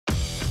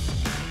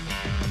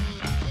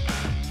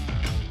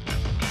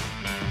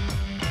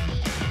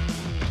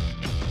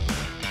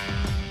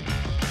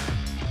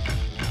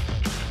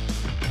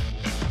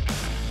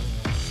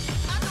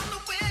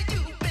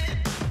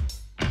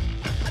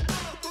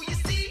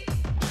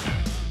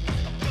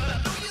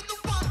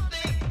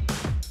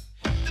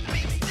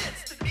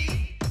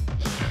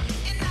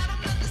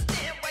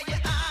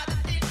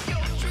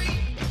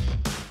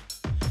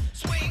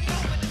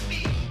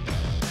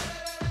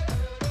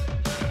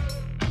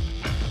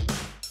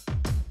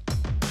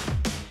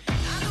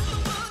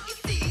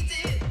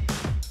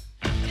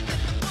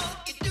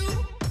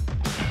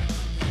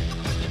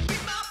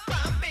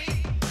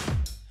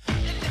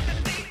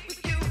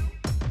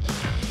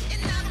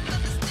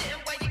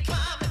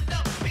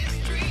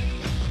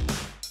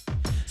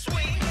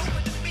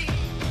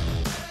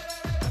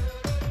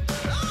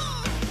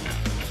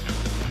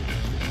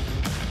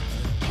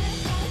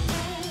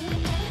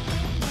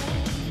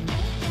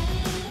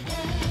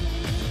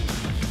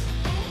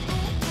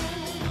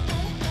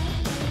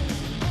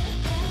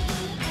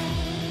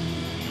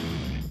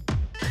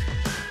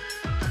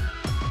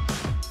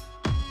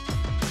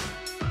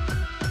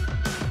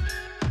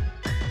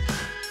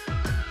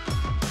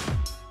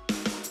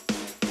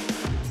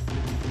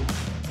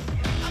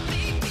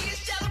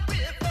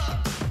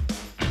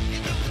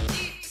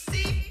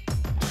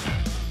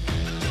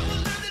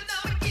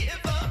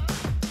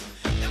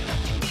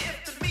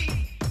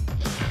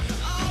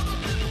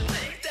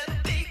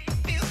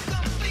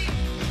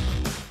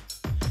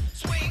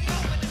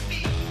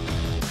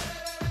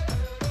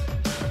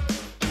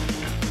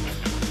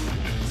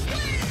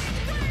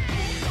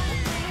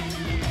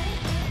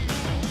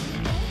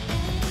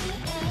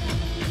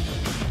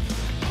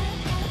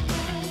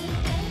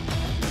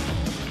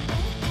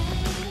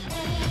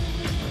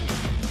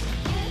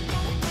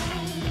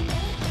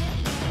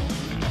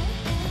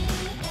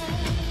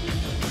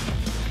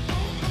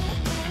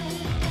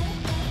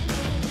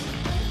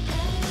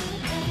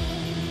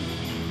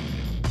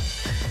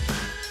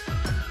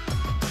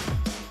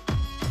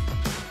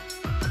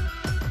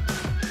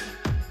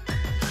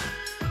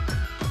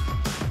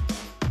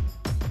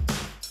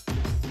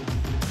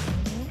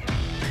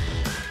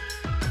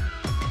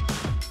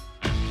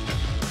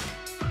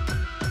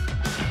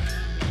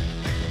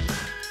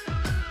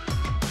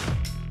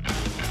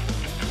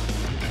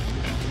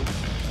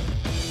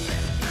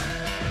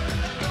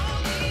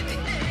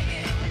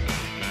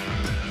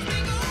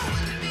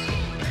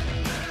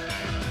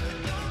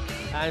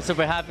I'm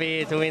super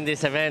happy to win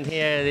this event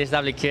here, this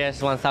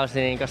WQS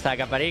 1000 in Costa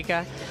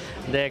Caparica.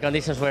 The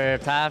conditions were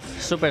tough,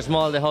 super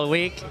small the whole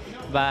week,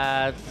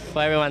 but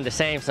for everyone the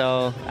same,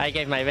 so I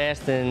gave my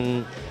best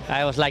and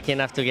I was lucky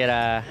enough to get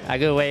a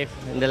good wave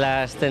in the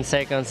last 10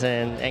 seconds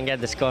and get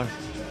the score.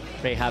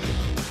 Very happy.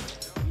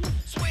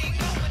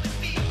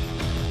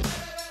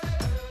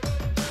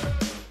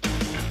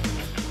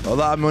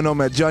 Olá, meu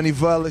nome é Johnny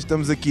Vela,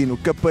 estamos aqui no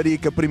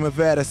Caparica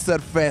Primavera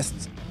Surf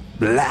Fest.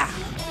 Blá!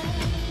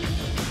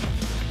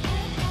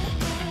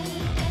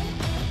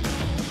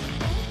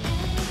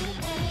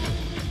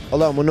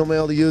 Olá, o meu nome é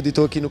Eliud e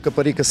estou aqui no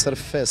Caparica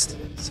Surf Fest.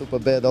 Super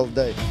bad all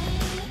day.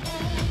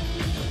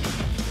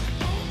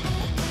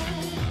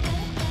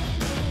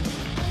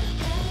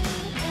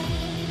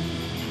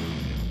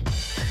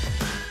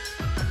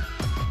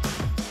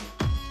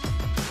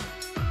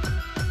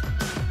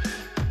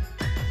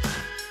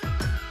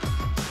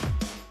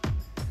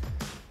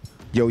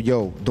 Yo,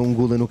 yo, dou um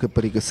gula no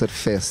Caparica Surf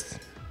Fest.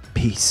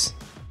 Peace.